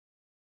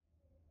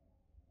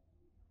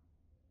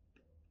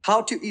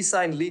How to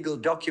e-sign legal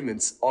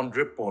documents on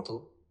Drip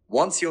portal.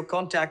 Once your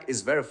contact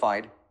is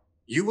verified,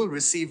 you will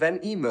receive an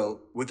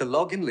email with a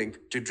login link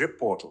to Drip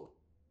portal.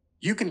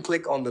 You can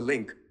click on the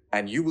link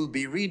and you will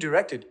be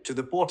redirected to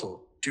the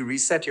portal to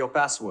reset your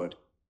password.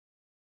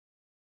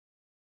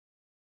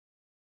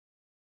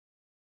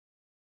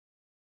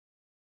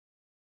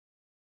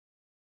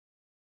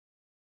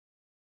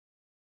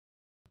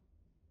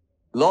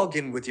 Log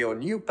in with your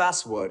new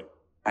password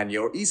and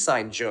your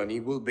e-sign journey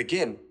will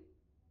begin.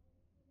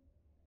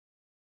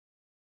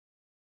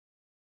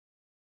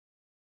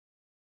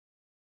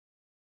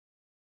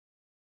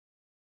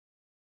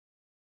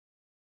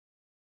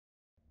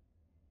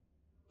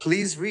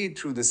 Please read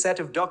through the set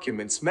of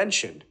documents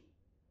mentioned.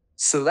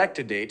 Select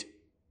a date,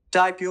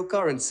 type your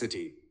current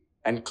city,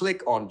 and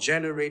click on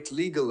Generate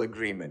Legal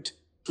Agreement.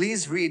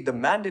 Please read the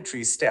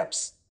mandatory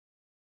steps.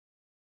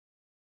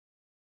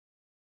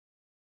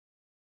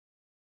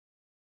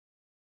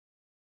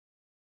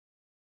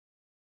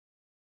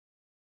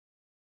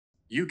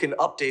 You can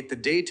update the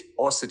date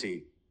or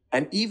city,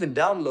 and even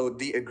download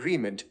the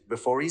agreement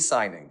before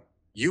e-signing.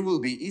 You will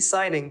be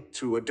e-signing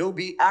through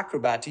Adobe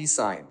Acrobat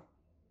e-sign.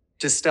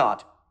 To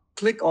start,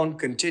 click on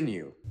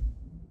Continue.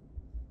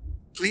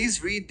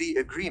 Please read the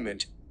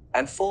agreement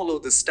and follow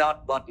the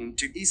Start button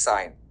to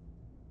e-sign.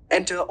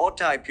 Enter or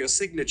type your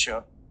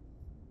signature.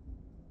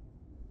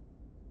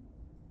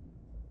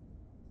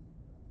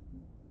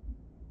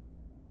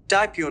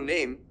 Type your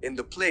name in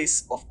the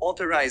place of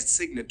authorized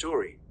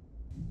signatory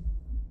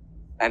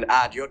and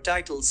add your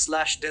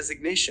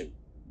title/designation.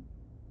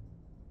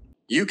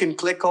 You can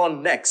click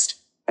on Next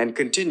and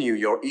continue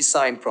your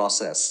e-sign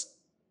process.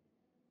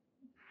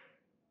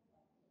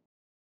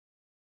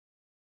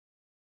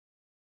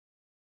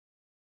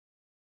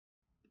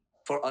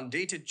 For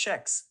undated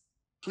checks,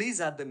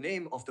 please add the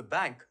name of the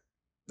bank,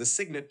 the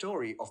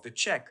signatory of the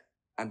check,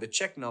 and the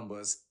check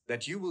numbers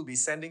that you will be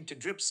sending to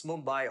DRIP's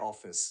Mumbai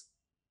office.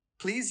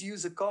 Please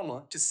use a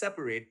comma to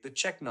separate the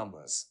check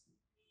numbers.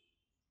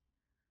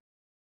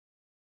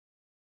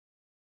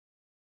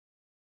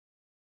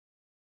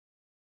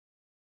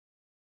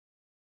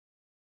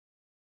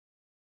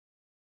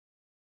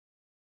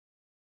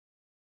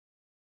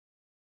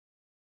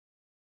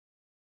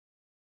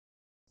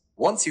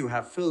 Once you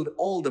have filled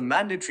all the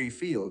mandatory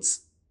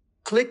fields,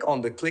 click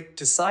on the Click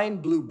to Sign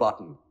blue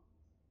button.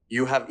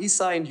 You have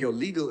e-signed your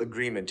legal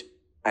agreement,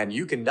 and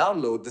you can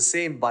download the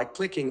same by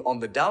clicking on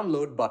the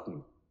Download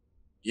button.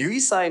 Your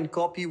e-signed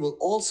copy will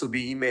also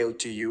be emailed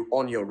to you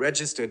on your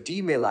registered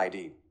email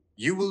ID.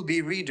 You will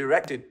be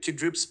redirected to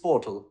DRIP's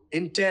portal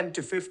in 10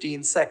 to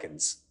 15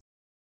 seconds.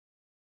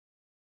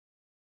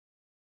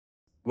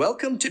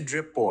 Welcome to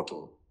DRIP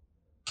portal.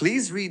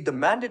 Please read the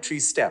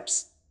mandatory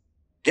steps.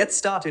 Get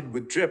started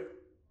with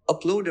DRIP,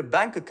 upload a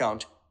bank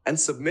account, and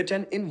submit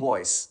an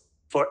invoice.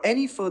 For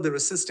any further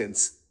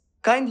assistance,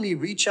 kindly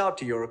reach out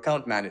to your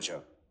account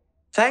manager.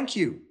 Thank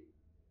you.